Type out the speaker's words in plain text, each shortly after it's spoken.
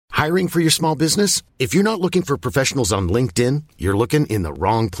Hiring for your small business? If you're not looking for professionals on LinkedIn, you're looking in the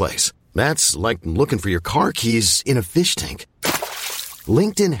wrong place. That's like looking for your car keys in a fish tank.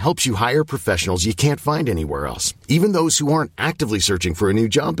 LinkedIn helps you hire professionals you can't find anywhere else, even those who aren't actively searching for a new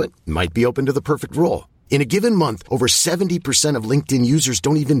job but might be open to the perfect role. In a given month, over 70% of LinkedIn users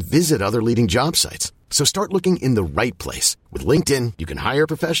don't even visit other leading job sites. So start looking in the right place. With LinkedIn, you can hire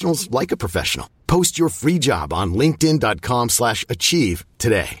professionals like a professional. Post your free job on linkedin.com/achieve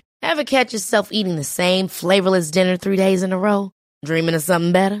today. Ever catch yourself eating the same flavorless dinner 3 days in a row? Dreaming of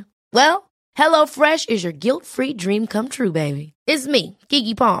something better? Well, HelloFresh is your guilt-free dream come true, baby. It's me,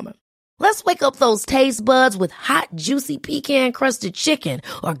 Keke Palmer. Let's wake up those taste buds with hot, juicy pecan-crusted chicken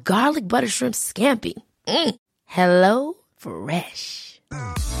or garlic butter shrimp scampi. Hello Fresh.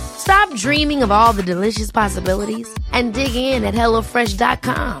 Stop dreaming of all the delicious possibilities and dig in at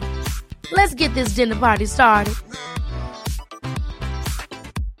HelloFresh.com. Let's get this dinner party started.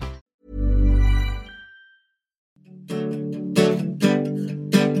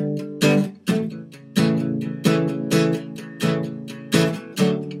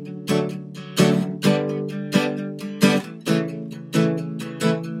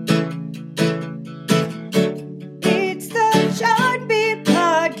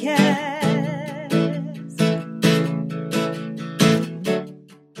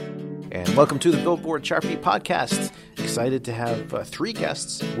 Welcome to the Billboard Chart Beat Podcast. Excited to have three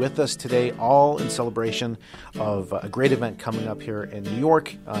guests with us today, all in celebration of a great event coming up here in New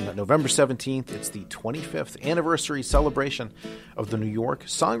York on November 17th. It's the 25th anniversary celebration of the New York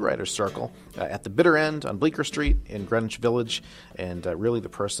Songwriters Circle at the Bitter End on Bleecker Street in Greenwich Village. And really the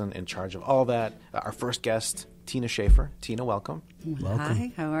person in charge of all that, our first guest, Tina Schaefer. Tina, welcome. Welcome.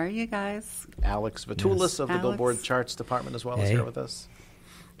 Hi, how are you guys? Alex Vatoulis of the Billboard Charts Department as well is here with us.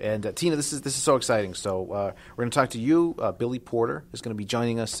 And Tina, this is so exciting. So we're going to talk to you. Billy Porter is going to be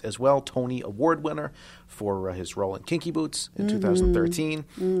joining us as well. Tony Award winner for his role in Kinky Boots in 2013.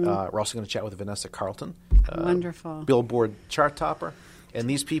 We're also going to chat with Vanessa Carlton. Wonderful. Billboard chart topper. And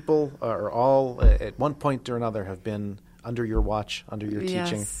these people are all, at one point or another, have been under your watch, under your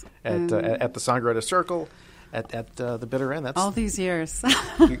teaching at the Songwriter Circle. At the Bitter End. That's all these years.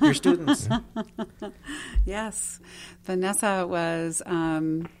 your students. Yes. Vanessa was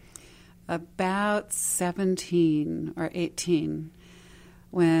about 17 or 18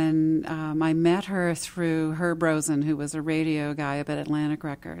 when I met her through Herb Rosen, who was a radio guy up at Atlantic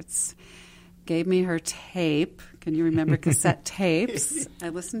Records. Gave me her tape. Can you remember cassette tapes? I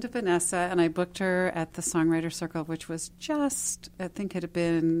listened to Vanessa, and I booked her at the Songwriter Circle, which was just, I think it had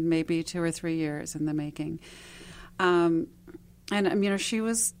been maybe 2 or 3 years in the making. And, she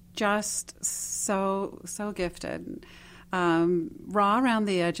was just so gifted. Raw around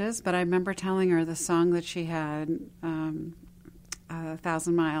the edges, but I remember telling her the song that she had,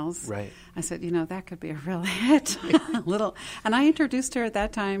 1,000 Miles. Right. I said, that could be a real hit. And I introduced her at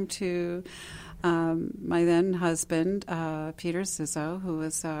that time to my then husband, Peter Zizzo, who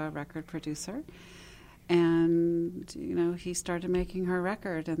was a record producer. And, he started making her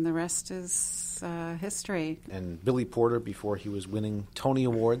record, and the rest is history. And Billy Porter, before he was winning Tony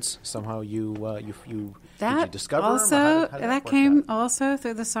Awards, somehow you did you discover also, him? How did that came also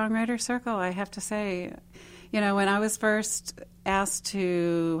through the Songwriter Circle, I have to say. When I was first asked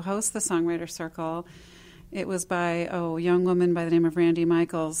to host the Songwriter Circle, it was by a young woman by the name of Randy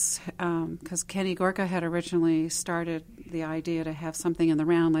Michaels, because Kenny Gorka had originally started the idea to have something in the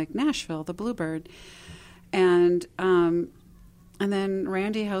round like Nashville, the Bluebird. And then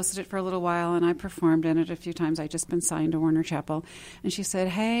Randy hosted it for a little while, and I performed in it a few times. I'd just been signed to Warner Chappell. And she said,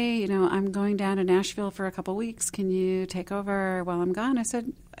 hey, I'm going down to Nashville for a couple weeks. Can you take over while I'm gone? I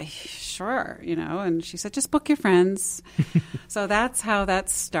said, sure, And she said, just book your friends. So that's how that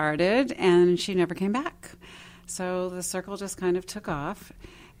started, and she never came back. So the circle just kind of took off.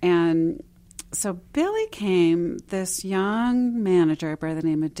 And so Billy came, this young manager by the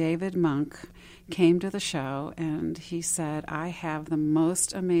name of David Monk, came to the show, and he said, I have the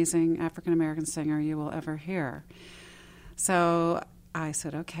most amazing African-American singer you will ever hear. So I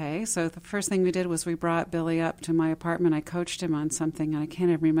said, okay. So the first thing we did was we brought Billy up to my apartment. I coached him on something, and I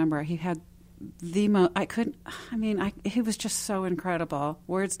can't even remember. He had he was just so incredible.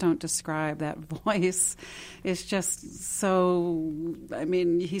 Words don't describe that voice. It's just so,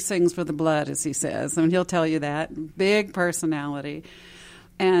 he sings for the blood, as he says, and he'll tell you that. Big personality.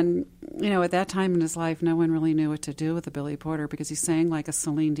 And, at that time in his life, no one really knew what to do with the Billy Porter because he sang like a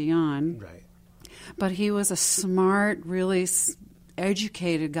Celine Dion. Right. But he was a smart, really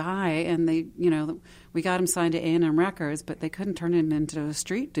educated guy, and they, we got him signed to A&M Records, but they couldn't turn him into a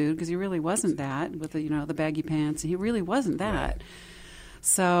street dude because he really wasn't that with the, the baggy pants. He really wasn't that. Right.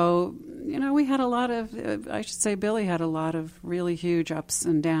 So, we had a lot of, I should say Billy had a lot of really huge ups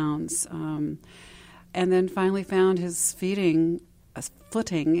and downs. And then finally found his footing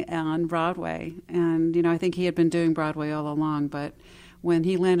on Broadway. And, I think he had been doing Broadway all along, but when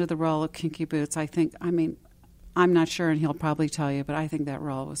he landed the role of Kinky Boots, I'm not sure, and he'll probably tell you, but I think that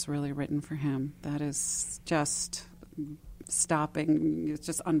role was really written for him. That is just stopping. It's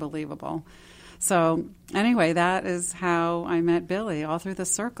just unbelievable. So anyway, that is how I met Billy, all through the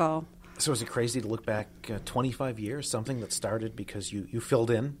circle. So is it crazy to look back 25 years, something that started because you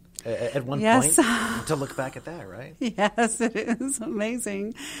filled in at one point, to look back at that, right? Yes, it is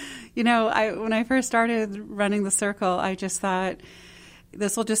amazing. When I first started running the circle, I just thought,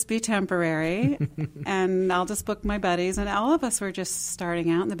 this will just be temporary, and I'll just book my buddies. And all of us were just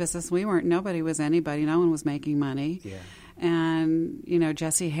starting out in the business. Nobody was anybody. No one was making money. Yeah. And,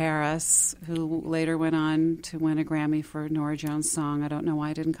 Jesse Harris, who later went on to win a Grammy for Nora Jones' song, I Don't Know Why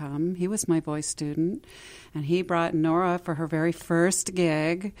I Didn't Come. He was my voice student. And he brought Nora for her very first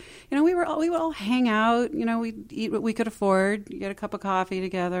gig. We would all hang out. We'd eat what we could afford, get a cup of coffee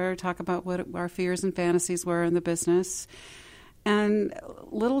together, talk about what our fears and fantasies were in the business. And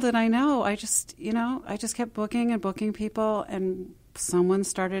little did I know, I just kept booking and booking people, and someone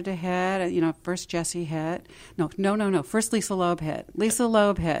started to hit. First Jessie hit. No. First Lisa Loeb hit. Lisa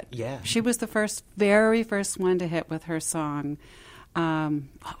Loeb hit. Yeah. She was the very first one to hit with her song.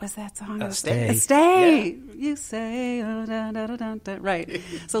 What was that song? Stay. Stay. Yeah. You say, oh, da, da, da, da, da. Right.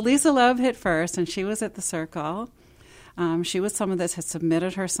 So Lisa Loeb hit first, and she was at the Circle. She was someone that had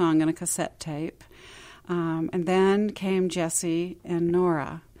submitted her song in a cassette tape. And then came Jessie and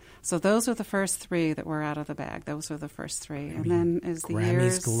Nora. So those are the first three that were out of the bag. Those were the first three. And then as the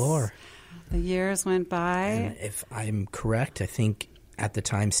Grammys galore. The years went by. And if I'm correct, I think at the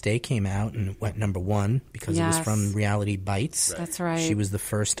time Stay came out and went number one because it was from Reality Bites. Right. That's right. She was the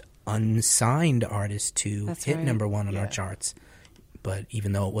first unsigned artist to hit number one on our charts. But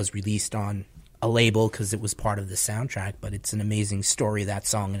even though it was released on a label because it was part of the soundtrack, but it's an amazing story, that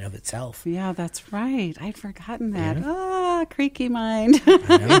song in of itself. Yeah, that's right. I'd forgotten that. Yeah. Creaky mind.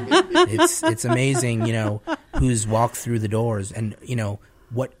 I know. It's amazing, who's walked through the doors and,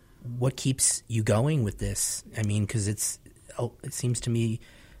 what keeps you going with this? I mean, because it seems to me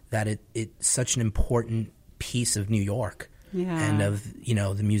that it's such an important piece of New York and of,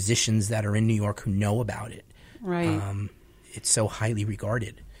 the musicians that are in New York who know about it. Right. It's so highly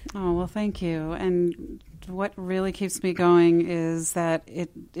regarded. Oh, well, thank you. And what really keeps me going is that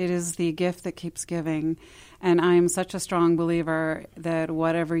it is the gift that keeps giving. And I'm such a strong believer that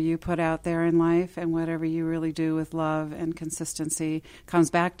whatever you put out there in life and whatever you really do with love and consistency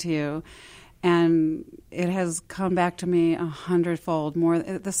comes back to you. And it has come back to me 100-fold more.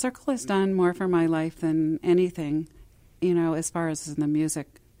 The Circle has done more for my life than anything, as far as in the music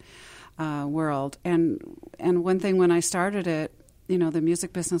world. And one thing when I started it, the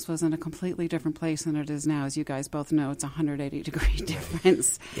music business was in a completely different place than it is now. As you guys both know, it's a 180-degree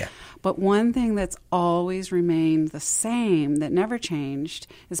difference. Yeah. But one thing that's always remained the same, that never changed,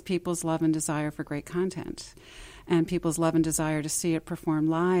 is people's love and desire for great content. And people's love and desire to see it performed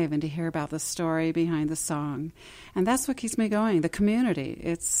live and to hear about the story behind the song. And that's what keeps me going, the community.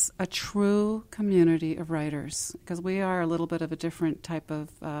 It's a true community of writers, because we are a little bit of a different type of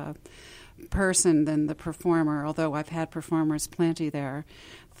person than the performer, although I've had performers plenty there.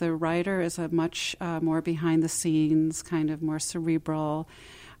 The writer is a much more behind the scenes, kind of more cerebral,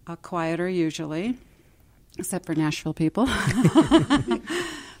 quieter usually, except for Nashville people.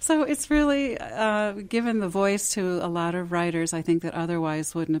 So it's really given the voice to a lot of writers, I think, that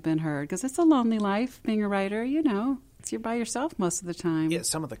otherwise wouldn't have been heard, because it's a lonely life being a writer, You're by yourself most of the time. Yeah,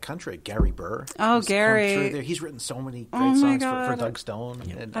 some of the country. Gary Burr. Oh, Gary. He's written so many great songs for Doug Stone.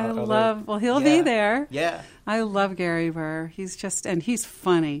 Yep. And he'll be there. Yeah. I love Gary Burr. He's he's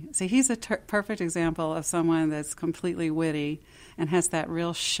funny. See, he's a perfect example of someone that's completely witty and has that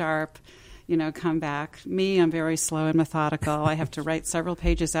real sharp, comeback. Me, I'm very slow and methodical. I have to write several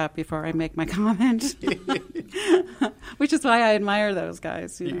pages out before I make my comment. Which is why I admire those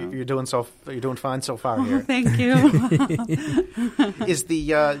guys. You're doing fine so far here. Thank you. Is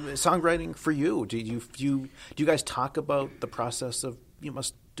the songwriting for you? Do you guys talk about the process of? You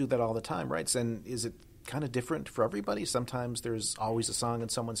must do that all the time, right? And is it kind of different for everybody? Sometimes there's always a song in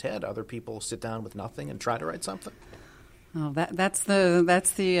someone's head. Other people sit down with nothing and try to write something. Oh, that's the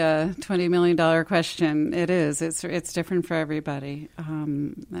 $20 million question. It is. It's different for everybody,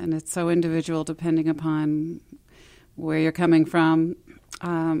 and it's so individual depending upon where you're coming from.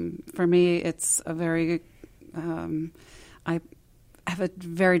 For me, it's a very I have a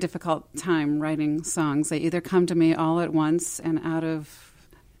very difficult time writing songs. They either come to me all at once and out of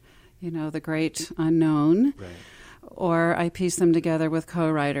the great unknown. Right. Or I piece them together with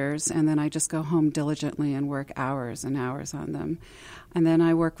co-writers, and then I just go home diligently and work hours and hours on them. And then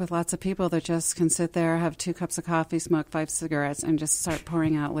I work with lots of people that just can sit there, have 2 cups of coffee, smoke 5 cigarettes, and just start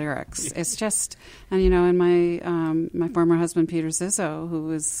pouring out lyrics. It's just, and my former husband, Peter Zizzo, who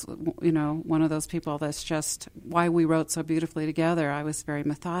was, one of those people that's just why we wrote so beautifully together. I was very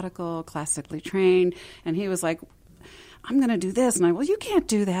methodical, classically trained, and he was like, I'm going to do this. And well, you can't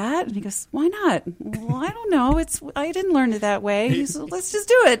do that. And he goes, why not? Well, I don't know. I didn't learn it that way. He said, let's just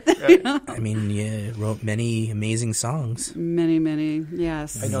do it. I mean, you wrote many amazing songs. Many, many,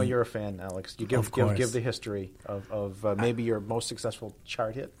 yes. I know you're a fan, Alex. You give the history of maybe your most successful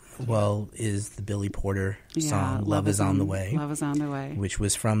chart hit. Well, is the Billy Porter song "Love Is on the Way"? Love Is on the Way, which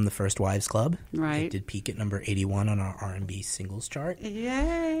was from the First Wives Club. Right. It did peak at number 81 on our R&B singles chart.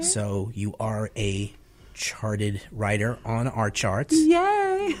 Yay! So you are a charted writer on our charts.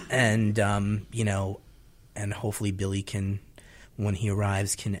 Yay! And and hopefully Billy can, when he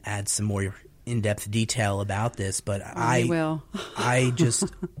arrives, can add some more in-depth detail about this. But I will. I just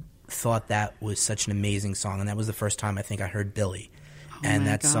thought that was such an amazing song, and that was the first time I think I heard Billy. And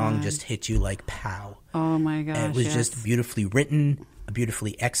that song just hit you like pow. Oh my gosh! It was just beautifully written,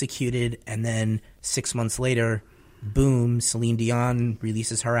 beautifully executed, and then 6 months later, boom, Celine Dion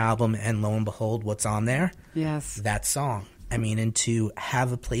releases her album, and lo and behold, what's on there? Yes. That song. I mean, and to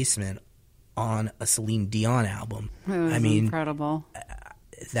have a placement on a Celine Dion album. It was incredible.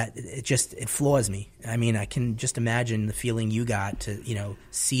 It floors me. I mean, I can just imagine the feeling you got to,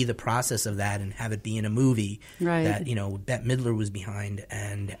 see the process of that and have it be in a movie right. that, Bette Midler was behind,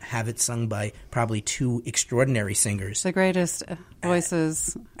 and have it sung by probably 2 extraordinary singers. The greatest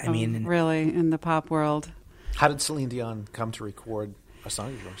voices, really, in the pop world. How did Celine Dion come to record a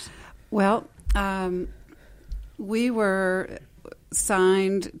song of yours? Well, we were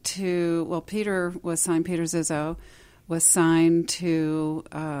signed to, Peter Zizzo was signed to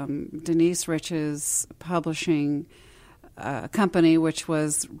Denise Rich's publishing company, which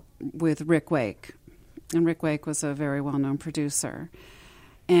was with Rick Wake. And Rick Wake was a very well-known producer.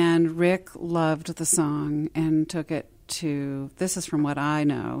 And Rick loved the song and took it to, this is from what I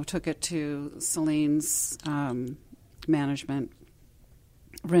know, took it to Celine's management,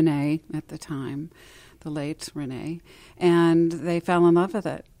 Renee at the time, the late Renee, and they fell in love with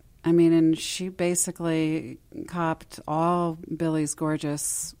it. I mean, and she basically copped all Billy's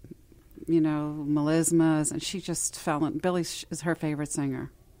gorgeous, melismas, and she just fell in. Billy is her favorite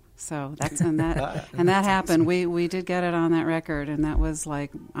singer. So that happened. We did get it on that record, and that was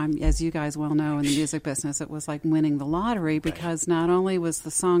like, as you guys well know in the music business, it was like winning the lottery, because not only was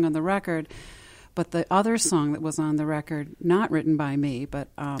the song on the record, but the other song that was on the record, not written by me, but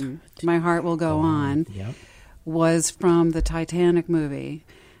My Heart Will Go On, was from the Titanic movie.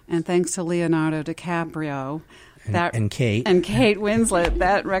 And thanks to Leonardo DiCaprio, and Kate Winslet,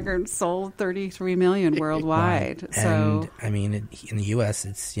 that record sold 33 million worldwide. Right. So, and I mean, in the U.S.,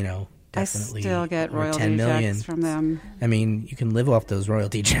 it's definitely I still get royalty 10 million checks from them. I mean, you can live off those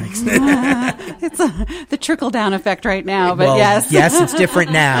royalty checks. It's the trickle down effect right now, but yes, it's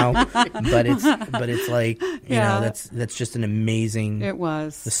different now. But it's like that's just an amazing. It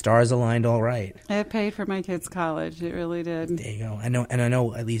was. The stars aligned all right. It paid for my kids' college. It really did. There you go. I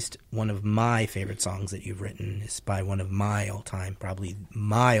know at least one of my favorite songs that you've written is by one of my probably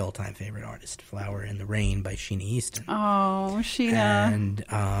my all-time favorite artist, "Flower in the Rain" by Sheena Easton. Oh, Sheena.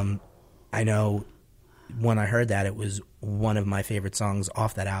 And I know when I heard that, it was one of my favorite songs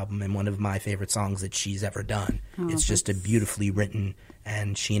off that album, and one of my favorite songs that she's ever done. It's just a beautifully written,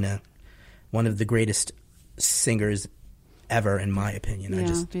 and Sheena, one of the greatest singers ever, in my opinion.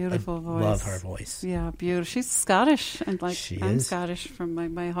 Yeah, beautiful voice. Love her voice. Yeah, beautiful. She's Scottish, and I'm Scottish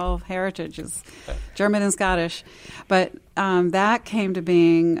from my whole heritage is German and Scottish. But that came to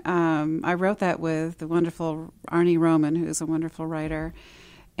being. I wrote that with the wonderful Arnie Roman, who's a wonderful writer.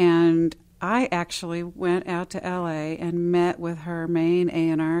 And I actually went out to L.A. and met with her main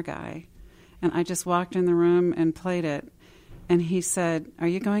A&R guy. And I just walked in the room and played it. And he said, "Are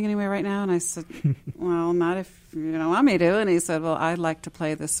you going anywhere right now?" And I said, "Well, not if you don't want me to." And he said, "Well, I'd like to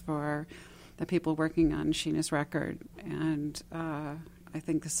play this for the people working on Sheena's record. And I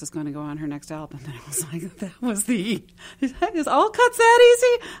think this is going to go on her next album." And I was like, is all cuts that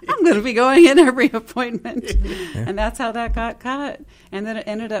easy? I'm going to be going in every appointment. Yeah. And that's how that got cut. And then it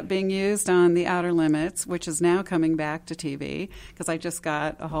ended up being used on The Outer Limits, which is now coming back to TV, because I just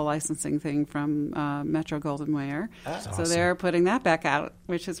got a whole licensing thing from Metro-Goldwyn-Mayer. That's so awesome. They're putting that back out,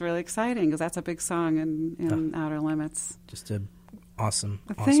 which is really exciting, because that's a big song in Outer Limits. Just a awesome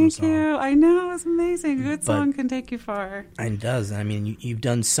Thank song. you. I know, it's amazing. A good song can take you far. It does. I mean, you've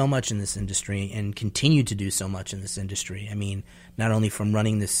done so much in this industry and continue to do so much in this industry. I mean, not only from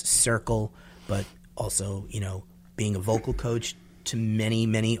running this circle, but also, being a vocal coach to many,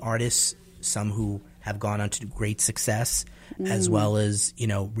 many artists, some who have gone on to great success, as well as,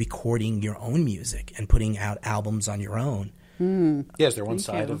 recording your own music and putting out albums on your own. Yeah, is there one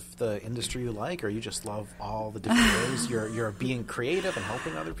side of the industry you like, or you just love all the different ways you're being creative and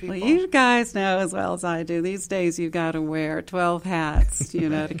helping other people? Well, you guys know as well as I do, these days you've got to wear 12 hats,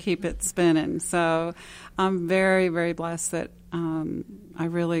 to keep it spinning. So I'm very, very blessed that I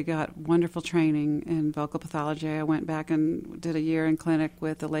really got wonderful training in vocal pathology. I went back and did a year in clinic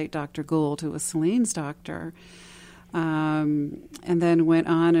with the late Dr. Gould, who was Celine's doctor. And then went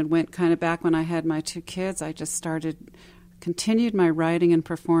kind of back when I had my 2 kids. I just continued my writing and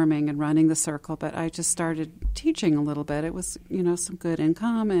performing and running the circle, but I just started teaching a little bit. It was, some good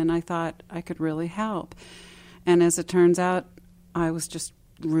income, and I thought I could really help. And as it turns out, I was just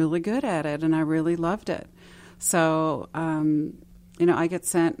really good at it, and I really loved it. So, I get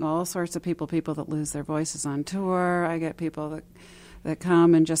sent all sorts of people that lose their voices on tour. I get people that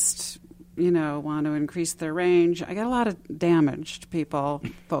come and just want to increase their range. I get a lot of damaged people,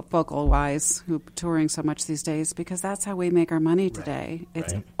 vocal-wise, who are touring so much these days, because that's how we make our money today. Right.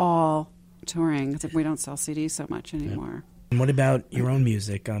 It's all touring. We don't sell CDs so much anymore. And what about your own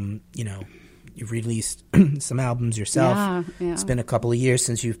music? You've released some albums yourself. Yeah. It's been a couple of years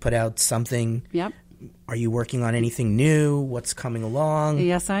since you've put out something. Yep. Are you working on anything new? What's coming along?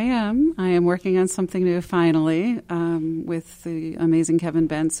 Yes, I am. I am working on something new finally with the amazing Kevin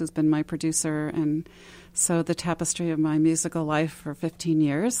Bentz, who's been my producer and sewed the tapestry of my musical life for 15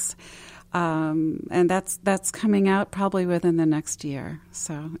 years. And that's coming out probably within the next year.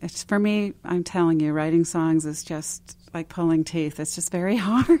 So it's, for me, I'm telling you, writing songs is just like pulling teeth. It's just very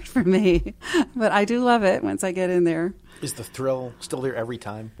hard for me. But I do love it once I get in there. Is the thrill still there every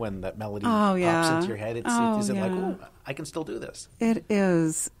time when that melody pops into your head? Is it like, oh, I can still do this? It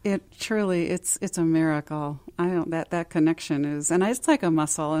is. It truly, it's a miracle. That connection is, and it's like a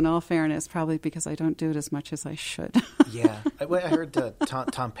muscle, in all fairness, probably because I don't do it as much as I should. Yeah. I heard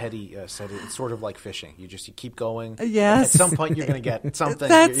Tom Petty said it's sort of like fishing. You keep going. Yes. At some point you're going to get something.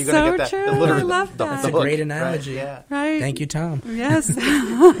 That's you're going to get so that. true. I love that. That's a great analogy. Right? Yeah. Right. Thank you, Tom. Yes.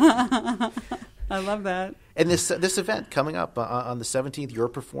 I love that. And this event coming up on the 17th, you're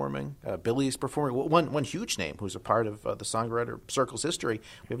performing. Billy's performing. One huge name who's a part of the Songwriter Circle's history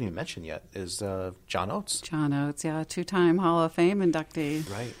we haven't even mentioned yet is John Oates. John Oates, 2-time Hall of Fame inductee.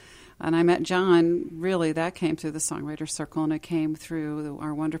 Right. And I met John, really, that came through the Songwriter Circle, and it came through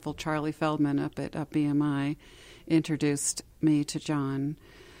our wonderful Charlie Feldman up at BMI, introduced me to John.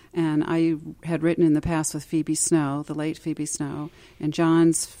 And I had written in the past with Phoebe Snow, the late Phoebe Snow, and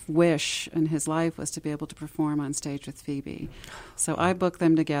John's wish in his life was to be able to perform on stage with Phoebe. So I booked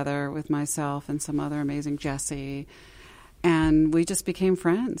them together with myself and some other amazing Jesse, and we just became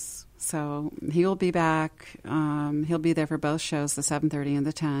friends. So he will be back. He'll be there for both shows, the 7:30 and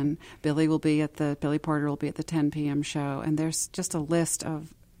the 10. Billy Porter will be at the 10 p.m. show, and there's just a list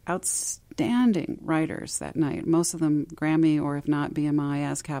of outstanding writers that night. Most of them Grammy or if not BMI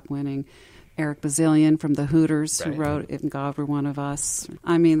ASCAP winning. Eric Bazillion from the Hooters, who wrote If God Were One of Us.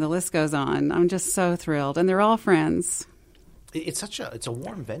 I mean, the list goes on. I'm just so thrilled, and they're all friends. It's a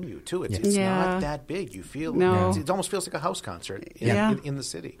warm venue too. It's not that big. You feel it almost feels like a house concert in the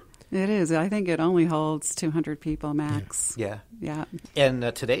city. It is. I think it only holds 200 people max. Yeah. Yeah.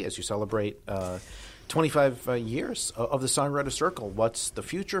 And today, as you celebrate 25 years of the Songwriter Circle, what's the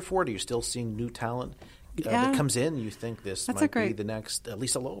future for it? Are you still seeing new talent that comes in? You think this might be the next, at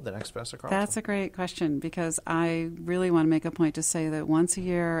least the next Vanessa Carlton? That's a great question, because I really want to make a point to say that once a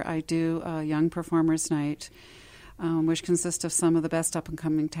year I do a Young Performers Night, which consists of some of the best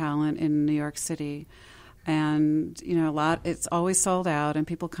up-and-coming talent in New York City. And, it's always sold out, and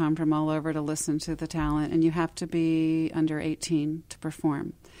people come from all over to listen to the talent, and you have to be under 18 to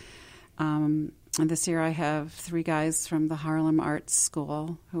perform. And this year I have 3 guys from the Harlem Arts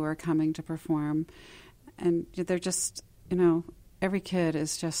School who are coming to perform. And they're just, every kid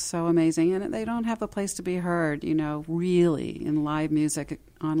is just so amazing. And they don't have a place to be heard, really, in live music.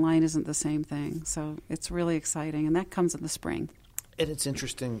 Online isn't the same thing. So it's really exciting. And that comes in the spring. And it's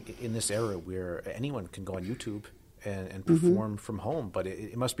interesting in this era where anyone can go on YouTube and perform from home, but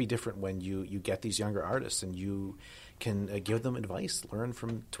it must be different when you get these younger artists and you can give them advice, learn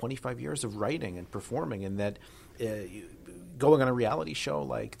from 25 years of writing and performing, and that going on a reality show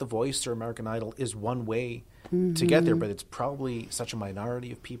like The Voice or American Idol is one way to get there, but it's probably such a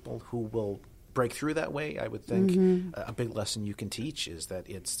minority of people who will break through that way, I would think a big lesson you can teach is that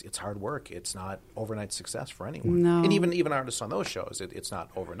it's hard work. It's not overnight success for anyone. No. And even artists on those shows, it's not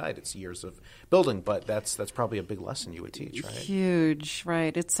overnight. It's years of building, but that's probably a big lesson you would teach, right? Huge,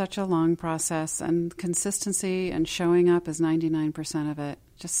 right. It's such a long process, and consistency and showing up is 99% of it.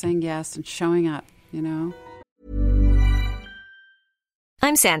 Just saying yes and showing up, you know?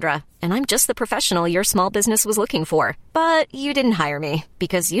 I'm Sandra, and I'm just the professional your small business was looking for. But you didn't hire me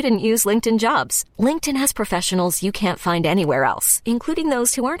because you didn't use LinkedIn Jobs. LinkedIn has professionals you can't find anywhere else, including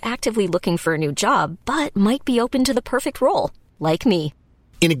those who aren't actively looking for a new job, but might be open to the perfect role, like me.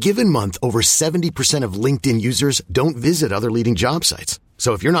 In a given month, over 70% of LinkedIn users don't visit other leading job sites.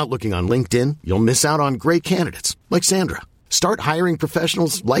 So if you're not looking on LinkedIn, you'll miss out on great candidates like Sandra. Start hiring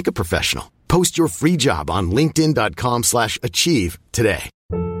professionals like a professional. Post your free job on linkedin.com/achieve today.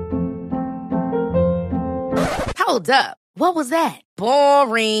 Hold up. What was that?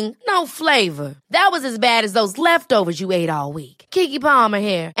 Boring. No flavor. That was as bad as those leftovers you ate all week. Keke Palmer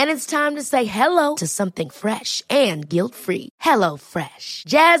here, and it's time to say hello to something fresh and guilt-free. Hello Fresh.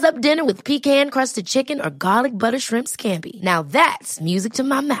 Jazz up dinner with pecan-crusted chicken or garlic butter shrimp scampi. Now that's music to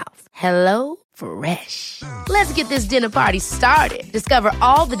my mouth. Hello Fresh. Let's get this dinner party started. Discover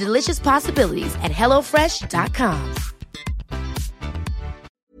all the delicious possibilities at hellofresh.com.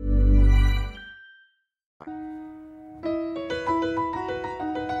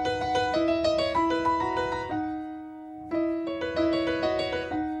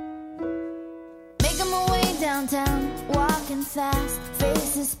 Making my way downtown, walking fast,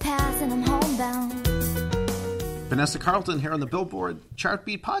 faces pass and I'm homebound. Vanessa Carlton here on the Billboard Chart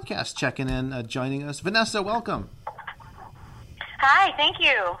Beat podcast checking in, joining us. Vanessa, welcome. Hi, thank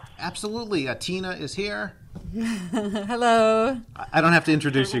you. Absolutely. Tina is here. Hello. I don't have to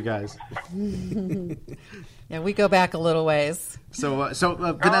introduce you guys. Yeah, we go back a little ways.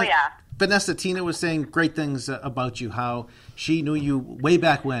 Vanessa, Tina was saying great things about you, how she knew you way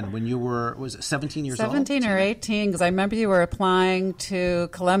back when you were, was it 17 years old? 17 or 18, because I remember you were applying to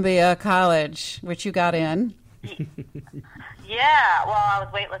Columbia College, which you got in. Yeah, well, I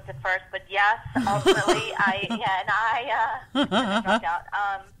was waitlisted first, but yes, ultimately, I dropped out.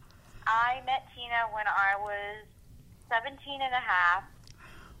 I met Tina when I was 17 and a half,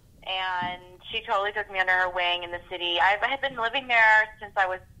 and she totally took me under her wing in the city. I had been living there since I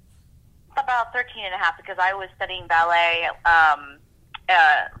was about 13 and a half because I was studying ballet at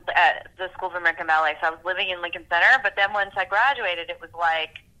the School of American Ballet. So I was living in Lincoln Center, but then once I graduated, it was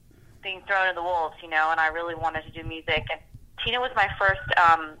like being thrown to the wolves, you know, and I really wanted to do music. And Tina was my first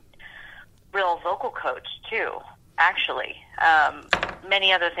real vocal coach, too, actually.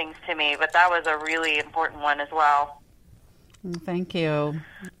 Many other things to me, but that was a really important one as well. Thank you.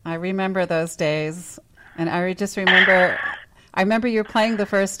 I remember those days, and I remember you were playing the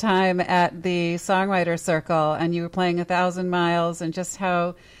first time at the Songwriter Circle, and you were playing 1,000 Miles, and just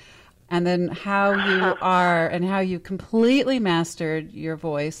how you are, and how you completely mastered your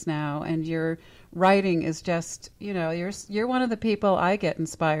voice now, and your writing is just, you know, you're one of the people I get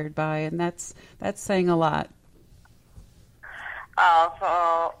inspired by, and that's saying a lot. Oh,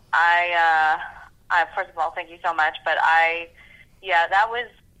 so I first of all, thank you so much. But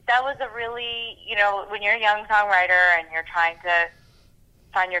that was a really, you know, when you're a young songwriter and you're trying to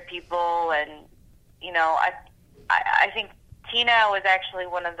find your people, and you know, I think Tina was actually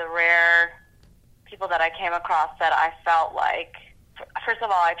one of the rare people that I came across that I felt like, first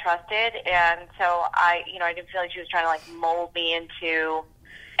of all, I trusted, and so I didn't feel like she was trying to like mold me into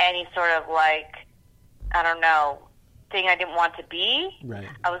any sort of like, I don't know, thing I didn't want to be. Right.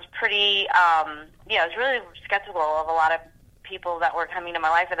 I was pretty, I was really skeptical of a lot of people that were coming to my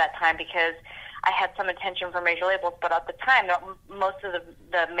life at that time because I had some attention from major labels, but at the time, most of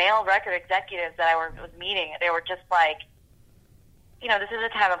the male record executives that I was meeting, they were just like, you know, this is a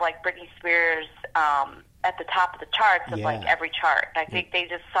time of like Britney Spears at the top of the charts of like every chart. I think they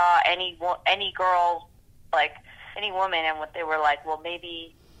just saw any girl, like any woman, and what they were like, well,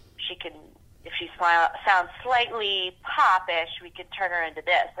 maybe she can, if she sounds slightly pop-ish, we could turn her into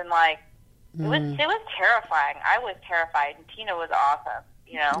this. And like, it was terrifying. I was terrified, and Tina was awesome.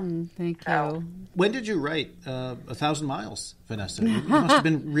 You know. Thank you. When did you write 1,000 Miles, Vanessa? You must have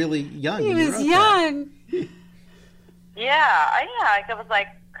been really young. He was young. Yeah. It was like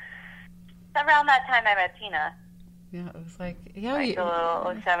around that time I met Tina. Yeah, it was like like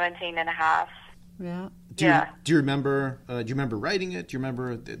 17 and a half. Yeah. Do you remember? Do you remember writing it? Do you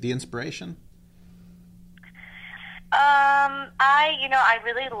remember the inspiration? I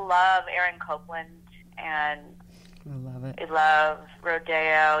really love Aaron Copland, and I love it. I love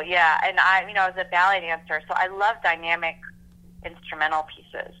Rodeo. Yeah, and I was a ballet dancer, so I love dynamic instrumental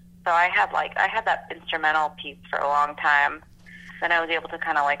pieces. So I had that instrumental piece for a long time. Then I was able to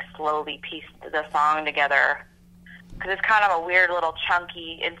kind of like slowly piece the song together, because it's kind of a weird little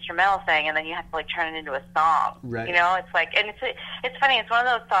chunky instrumental thing, and then you have to like turn it into a song. Right. You know, it's like, and it's funny. It's one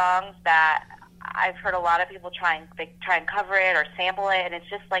of those songs that I've heard a lot of people try and cover it or sample it, and it's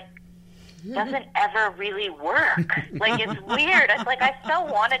just like doesn't ever really work. Like, it's weird. It's like I so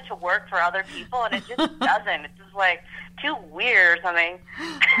want it to work for other people, and it just doesn't. It's just like too weird or something.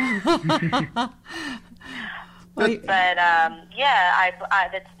 But the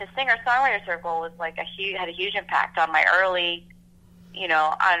singer-songwriter circle was like had a huge impact on my early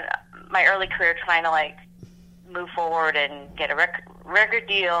career, trying to like move forward and get a record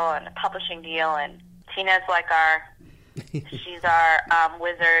deal and a publishing deal. And Tina's like she's our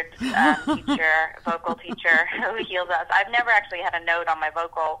wizard vocal teacher who heals us. I've never actually had a note on my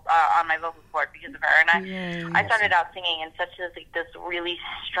vocal cord because of her, and I started out singing in such this really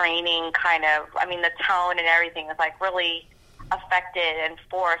straining kind of, I mean, the tone and everything was like really affected and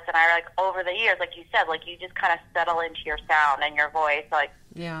forced, and I like over the years, like you said, like you just kind of settle into your sound and your voice. Like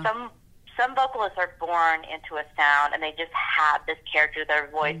some vocalists are born into a sound and they just have this character to their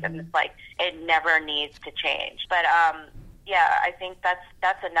voice, and it's like it never needs to change. But I think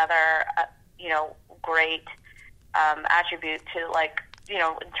that's another great attribute to, like, in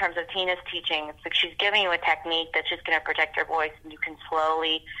terms of Tina's teaching. It's like she's giving you a technique that's just going to protect your voice, and you can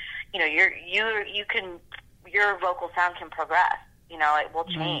slowly, your vocal sound can progress. It will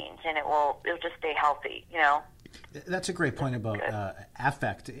change, and it'll just stay healthy. That's a great point about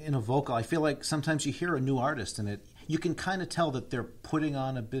affect in a vocal. I feel like sometimes you hear a new artist and you can kind of tell that they're putting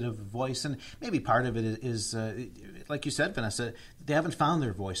on a bit of voice, and maybe part of it is like you said, Vanessa, they haven't found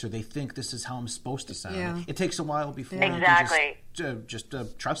their voice, or they think this is how I'm supposed to sound. Yeah. It takes a while before you can just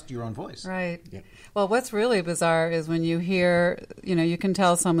trust your own voice. Right. Yeah. Well, what's really bizarre is when you hear, you can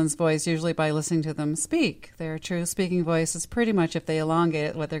tell someone's voice usually by listening to them speak. Their true speaking voice is pretty much, if they elongate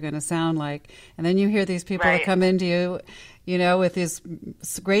it, what they're going to sound like. And then you hear these people that come into you, with this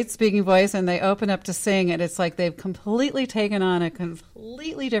great speaking voice, and they open up to sing, and it's like they've completely taken on a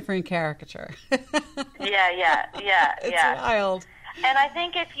completely different caricature. It's wild. And I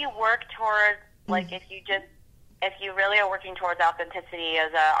think if you work towards, like, if you really are working towards authenticity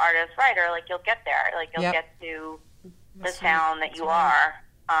as an artist-writer, like, you'll get there. Like, you'll get to the sound that you are.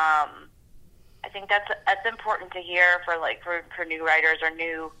 I think that's important to hear for new writers or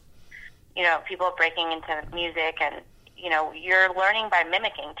new, people breaking into music. And you're learning by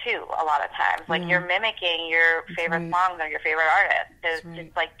mimicking too a lot of times. Like, you're mimicking your favorite songs or your favorite artists. So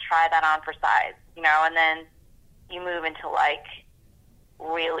just like try that on for size, and then you move into like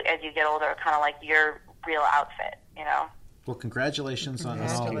really, as you get older, kind of like your real outfit, Well, congratulations on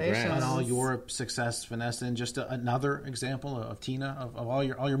all your success, Vanessa, and just another example of Tina, of all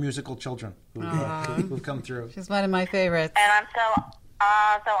your musical children who've come through. She's one of my favorites. And I'm so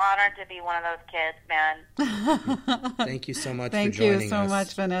honored to be one of those kids, man. Thank you so much for joining us. Thank you so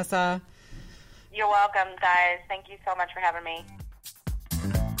much, Vanessa. You're welcome, guys. Thank you so much for having me.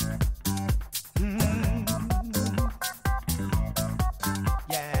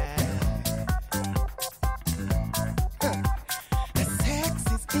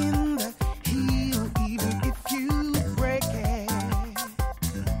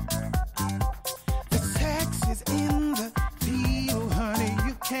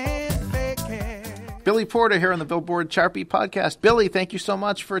 Billy Porter here on the Billboard Chart Beat podcast. Billy, thank you so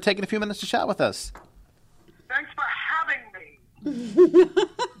much for taking a few minutes to chat with us. Thanks for having me.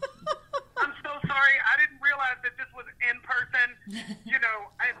 I'm so sorry. I didn't realize that this was in person.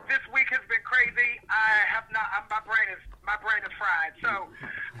 This week has been crazy. I have not. My brain is fried. So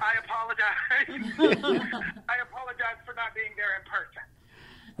I apologize. I apologize for not being there in person.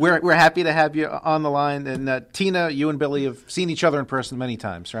 We're happy to have you on the line. And Tina, you and Billy have seen each other in person many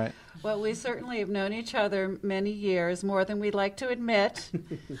times, right? Well, we certainly have known each other many years, more than we'd like to admit.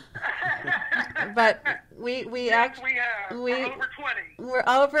 But we actually we're over 20. We're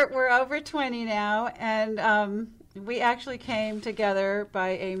over 20 now, and we actually came together by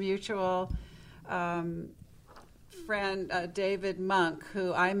a mutual friend, David Monk,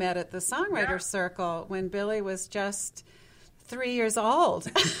 who I met at the Songwriter Circle when Billy was just 3 years old.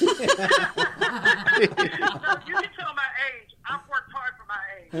 You can tell my age. I've worked hard for my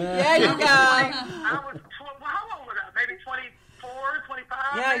age. Yeah, you go. I was, how old was I? Maybe 24, 25,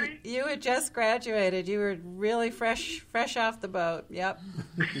 yeah, maybe? You had just graduated. You were really fresh off the boat. Yep.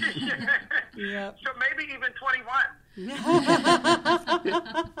 Yep. So maybe even 21.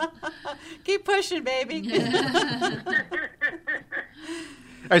 Keep pushing, baby.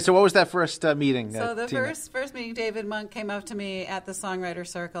 right, so what was that first meeting? So the Tina? first meeting, David Monk came up to me at the Songwriter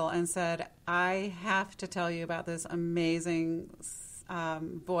Circle and said, I have to tell you about this amazing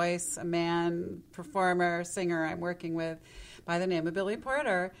voice, a man, performer, singer I'm working with by the name of Billy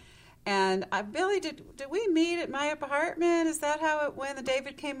Porter. And Billy, did we meet at my apartment? Is that how it went?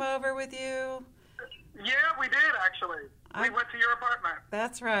 David came over with you? Yeah, we did, actually. We went to your apartment.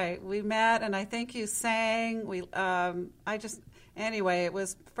 That's right. We met, and I think you sang. Anyway, it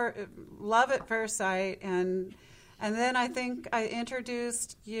was love at first sight, and then I think I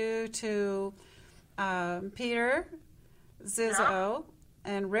introduced you to Peter Zizzo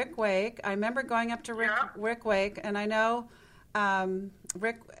and Rick Wake. I remember going up to Rick Wake, and I know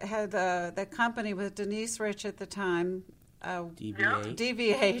Rick had the company with Denise Rich at the time. DV8.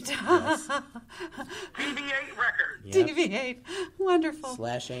 DV8. Yes. DV8 record. Yep. DV8. Wonderful.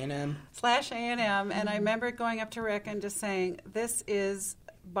 /A&M. /A&M. And I remember going up to Rick and just saying, this is,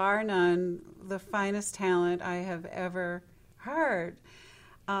 bar none, the finest talent I have ever heard.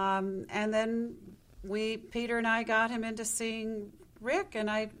 And then Peter and I got him into seeing Rick, and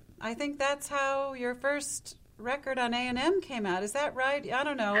I think that's how your first record on A&M came out. Is that right? I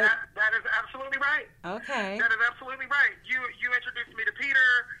don't know. That is absolutely right. Okay. That is absolutely right. You introduced me to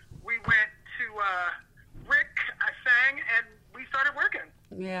Peter. We went to Rick. I sang, and we started working.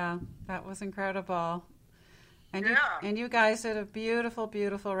 Yeah, that was incredible. And Yeah. you guys did a beautiful,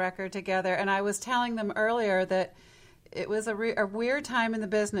 beautiful record together. And I was telling them earlier that it was a weird time in the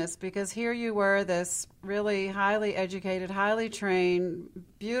business, because here you were, this really highly educated, highly trained,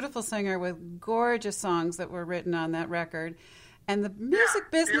 beautiful singer with gorgeous songs that were written on that record. And the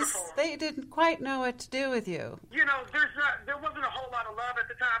music business, beautiful. they didn't quite know what to do with you. You know, there wasn't a whole lot of love at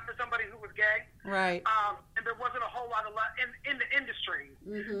the time for somebody who was gay. Right. And there wasn't a whole lot of love in the industry.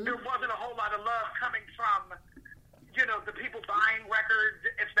 Mm-hmm. There wasn't a whole lot of love coming from, you know, the people buying records,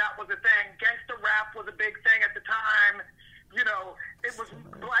 if that was a thing. Gangsta rap was a big thing at the time. You know, it was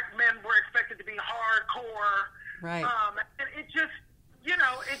black men were expected to be hardcore. Right. And it just, you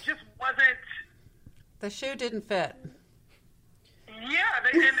know, it just wasn't. The shoe didn't fit. Yeah,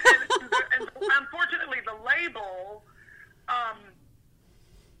 and unfortunately, the label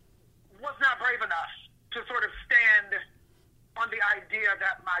was not brave enough to sort of stand on the idea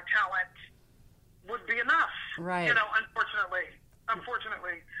that my talent would be enough. Right. You know, unfortunately.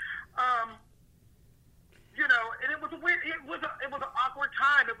 You know, and it was a weird. It was an awkward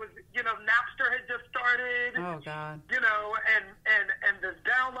time. It was, you know, Napster had just started. Oh God. You know, and the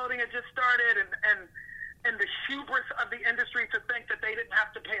downloading had just started, and the hubris of the industry to think that they didn't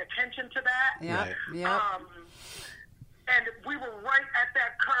have to pay attention to that. Yeah. Right. Yeah. And we were right at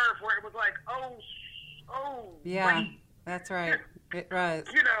that curve where it was like, Yeah. wait. That's right. It was.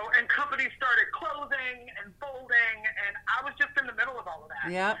 You know, and companies started closing and folding, and I was just in the middle of all of that.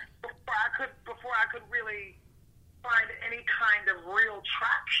 Yep. Before I could really find any kind of real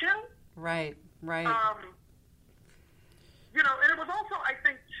traction. Right. You know, and it was also, I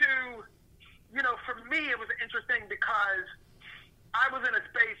think, too, you know, for me, it was interesting because I was in a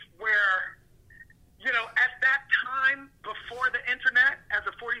space where, you know, at that time, before the internet, as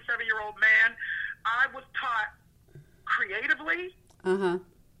a 47-year-old man, I was taught creatively to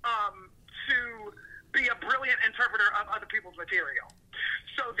be a brilliant interpreter of other people's material.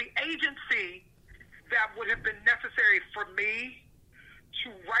 So the agency that would have been necessary for me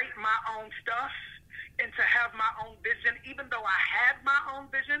to write my own stuff and to have my own vision, even though I had my own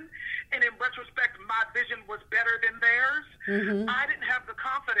vision, and in retrospect, my vision was better than theirs, I didn't have the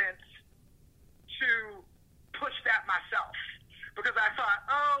confidence to push that myself, because I thought,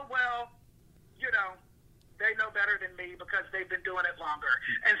 oh, well, you know, they know better than me because they've been doing it longer.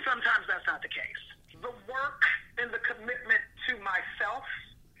 And sometimes that's not the case. The work and the commitment to myself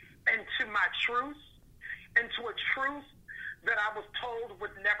and to my truth and to a truth that I was told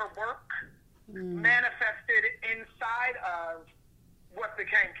would never work manifested inside of what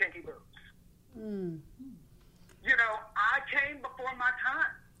became Kinky Boots. You know, I came before my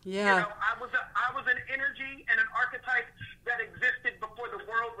time. Yeah. You know, I was an energy and an archetype that existed before the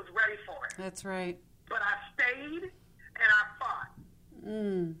world was ready for it. That's right. But I stayed and I fought.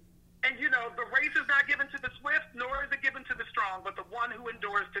 And, you know, the race is not given to the swift, nor is it given to the strong, but the one who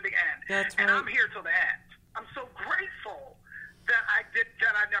endures to the end. That's and right. I'm here till the end. I'm so grateful that I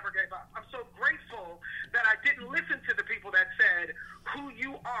never gave up. I'm so grateful that I didn't listen to the people that said, who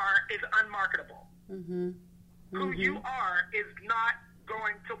you are is unmarketable. Who you are is not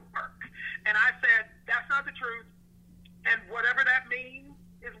going to work. And I said, that's not the truth. And whatever that means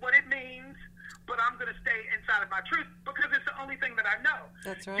is what it means. but I'm going to stay inside of my truth because it's the only thing that I know.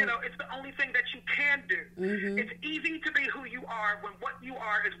 That's right. You know, it's the only thing that you can do. It's easy to be who you are when what you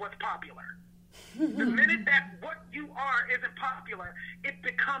are is what's popular. The minute that what you are isn't popular, it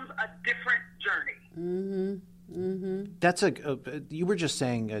becomes a different journey. That's you were just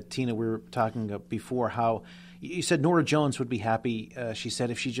saying, Tina, we were talking before how you said Norah Jones would be happy, she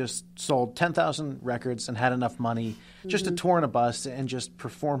said, if she just sold 10,000 records and had enough money just to tour in a bus and just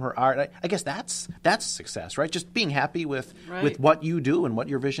perform her art. I guess that's success, right? Just being happy with what you do and what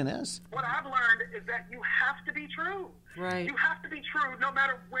your vision is. What I've learned is that you have to be true. Right. You have to be true no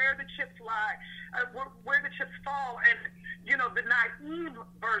matter where the chips lie, where the chips fall. And, you know, the naive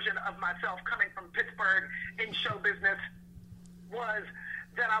version of myself coming from Pittsburgh in show business was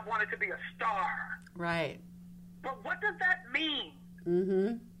that I wanted to be a star. Right. But what does that mean?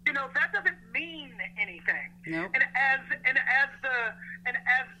 Mm-hmm. You know, that doesn't mean anything. Nope. And as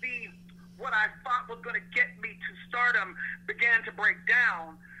the what I thought was going to get me to stardom began to break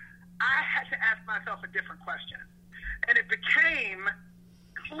down, I had to ask myself a different question. And it became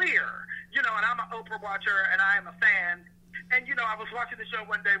clear, you know, and I'm an Oprah watcher and I am a fan. And, you know, I was watching the show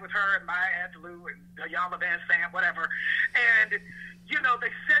one day with her and Maya Angelou and Yama Van Sant, whatever. And, you know, they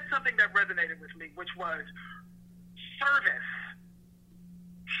said something that resonated with me, which was service.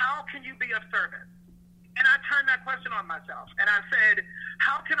 How can you be of service? And I turned that question on myself. And I said,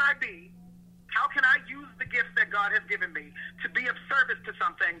 how can I use the gifts that God has given me to be of service to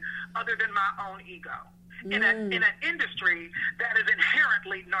something other than my own ego? In an industry that is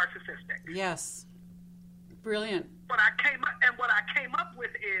inherently narcissistic. Yes. Brilliant. What I came up with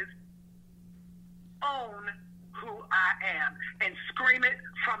is own who I am and scream it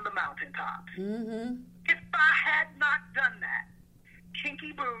from the mountaintops. Mm-hmm. If I had not done that,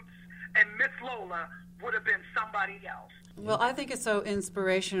 Kinky Boots and Miss Lola would have been somebody else. Well, I think it's so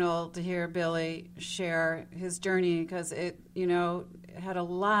inspirational to hear Billy share his journey because it, you know, had a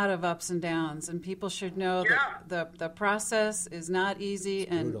lot of ups and downs, and people should know that the process is not easy.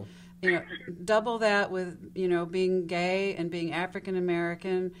 And brutal. You know, double that with, you know, being gay and being African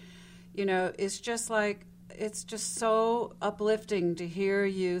American. You know, it's just so uplifting to hear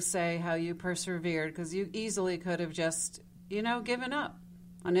you say how you persevered because you easily could have just, you know, given up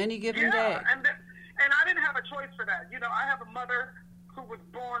on any given day. And I didn't have a choice for that. You know, I have a mother who was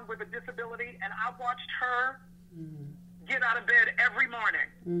born with a disability, and I watched her get out of bed every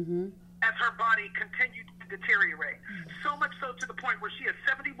morning as her body continued to deteriorate. So much so to the point where she is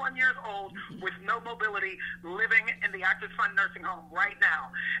 71 years old with no mobility, living in the Actors Fund nursing home right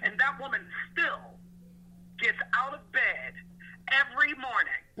now. And that woman still gets out of bed every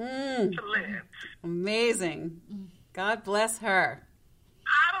morning to live. Amazing. God bless her.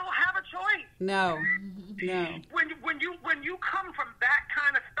 I don't have a choice. No. When you come from that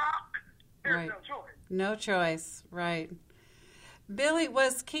kind of stock, there's no choice. No choice, right. Billy,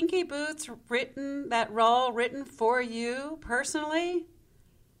 was Kinky Boots that role written for you personally?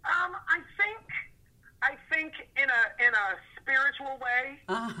 I think in a spiritual way.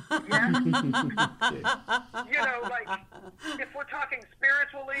 Yes. You know, like if we're talking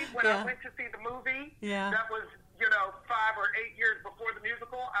spiritually, when I went to see the movie, that was, you know, 5 or 8 years before the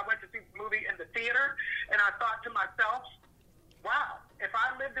musical, I went to see the movie in the theater, and I thought to myself, wow, if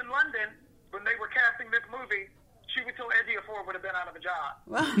I lived in London when they were casting this movie, Chiwetel Ejiofor would have been out of a job.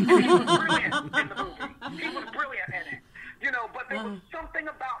 And he was brilliant in the movie. He was brilliant in it. You know, but there was something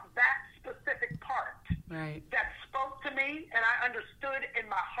about that specific part that spoke to me, and I understood in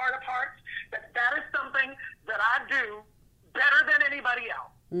my heart of hearts that that is something that I do better than anybody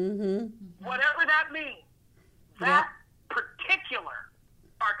else. Whatever that means. That particular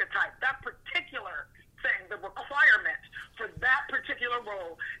archetype, that particular thing, the requirement for that particular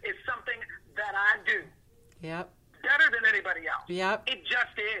role is something that I do. Yep. Better than anybody else. Yep. It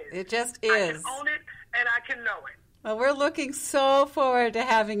just is. It just is. I can own it and I can know it. Well, we're looking so forward to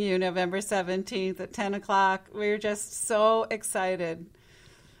having you November 17th at 10 o'clock. We're just so excited.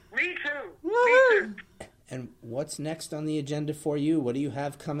 Me too. Woo-hoo. Me too. And what's next on the agenda for you? What do you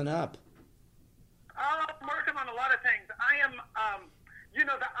have coming up? I'm working on a lot of things. I am, you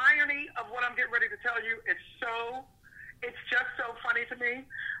know, the irony of what I'm getting ready to tell you is it's just so funny to me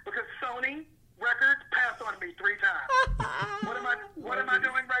because Sony Records passed on me 3 times. What am I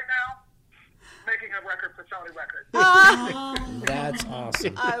doing right now? Making a record for Sony Records. That's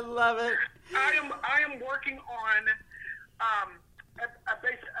awesome. I love it. I am working on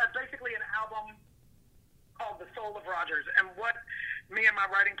basically an album called The Soul of Rogers, and what me and my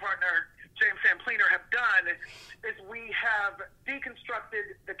writing partner James Sampliner have done is we have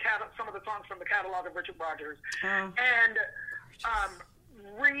deconstructed some of the songs from the catalog of Richard Rogers and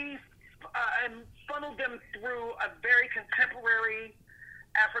and funneled them through a very contemporary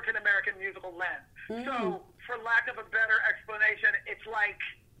African-American musical lens. So, for lack of a better explanation, it's like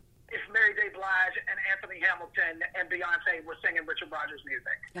if Mary J. Blige and Anthony Hamilton and Beyonce were singing Richard Rodgers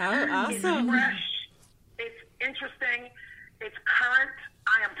music. Oh, awesome. It's fresh, it's interesting, it's current.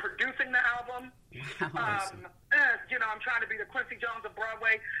 I am producing the album. I'm trying to be the Quincy Jones of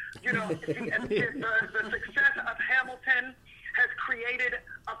Broadway. The success of Hamilton has created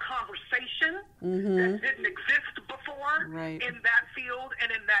a conversation that didn't exist before in that field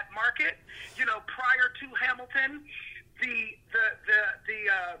and in that market. Prior to Hamilton, the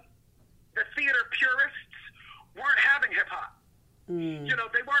theater purists weren't having hip hop.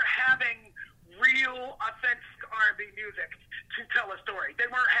 They weren't having real, authentic R&B music to tell a story. They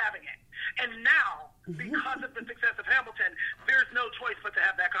weren't having it. And now, because of the success of Hamilton, there's no choice but to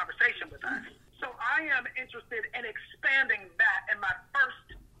have that conversation with us. So I am interested in expanding that, and my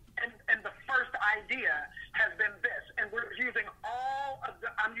first idea has been this, and I'm using all of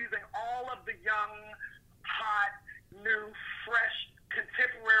the young, hot, new, fresh,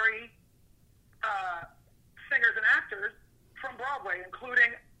 contemporary singers and actors from Broadway,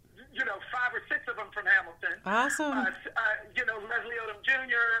 including 5 or 6 of them from Hamilton. Awesome. Leslie Odom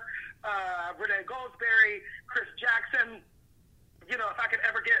Jr., Renee Goldsberry, Chris Jackson. If I could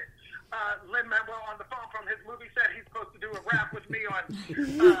ever get Lin-Manuel on the phone from his movie set, he's supposed to do a rap with me on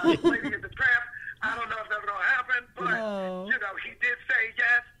Lady of the Tramp. I don't know if that's going to happen, but, he did say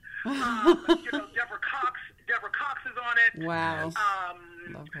yes. Deborah Cox is on it. Wow.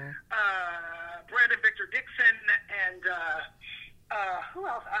 Love her. Brandon Victor Dixon and who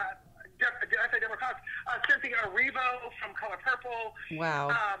else? Did I say Deborah Cox? Cynthia Erivo from Color Purple.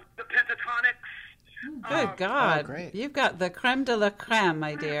 Wow. The Pentatonics. Good God. Great. You've got the creme de la creme,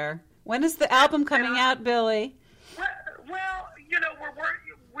 my dear. When is the album coming out, Billy? Well,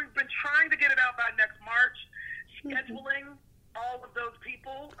 we've been trying to get it out by next March. Scheduling all of those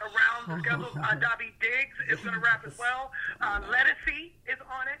people around the schedule. Dobby Diggs is going to rap as well. Lettucey is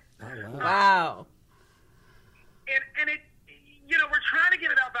on it. Oh, wow. And it, we're trying to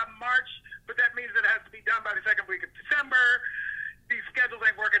get it out by March, but that means it has to be done by the second week of December. These schedules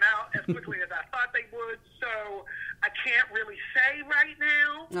ain't working out as quickly as I thought they would, so I can't really say right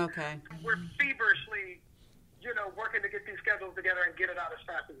now. Okay. We're feverishly, working to get these schedules together and get it out as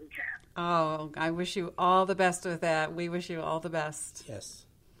fast as we can. Oh, I wish you all the best with that. We wish you all the best. Yes.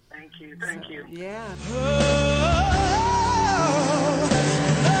 Thank you. Thank you. Yeah.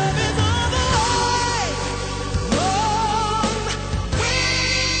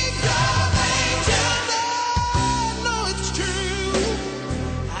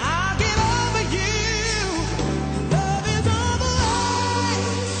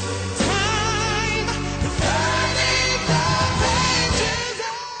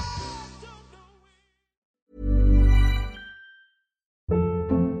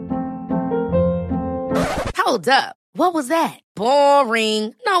 Hold up. What was that?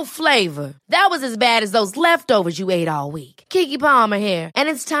 Boring. No flavor. That was as bad as those leftovers you ate all week. Keke Palmer here. And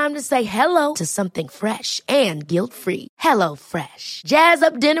it's time to say hello to something fresh and guilt-free. Hello Fresh. Jazz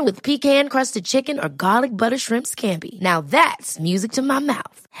up dinner with pecan-crusted chicken or garlic butter shrimp scampi. Now that's music to my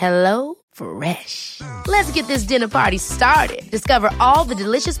mouth. Hello Fresh. Let's get this dinner party started. Discover all the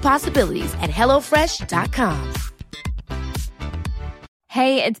delicious possibilities at HelloFresh.com.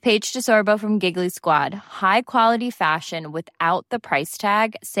 Hey, it's Paige DeSorbo from Giggly Squad. High quality fashion without the price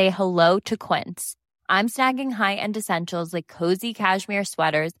tag. Say hello to Quince. I'm snagging high-end essentials like cozy cashmere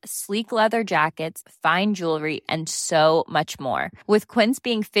sweaters, sleek leather jackets, fine jewelry, and so much more. With Quince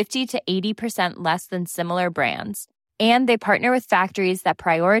being 50 to 80% less than similar brands. And they partner with factories that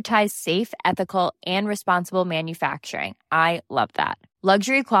prioritize safe, ethical, and responsible manufacturing. I love that.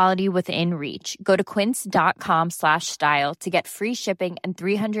 Luxury quality within reach. Go to quince.com/style to get free shipping and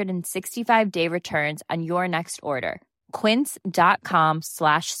 365-day returns on your next order.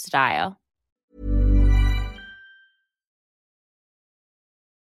 Quince.com/style.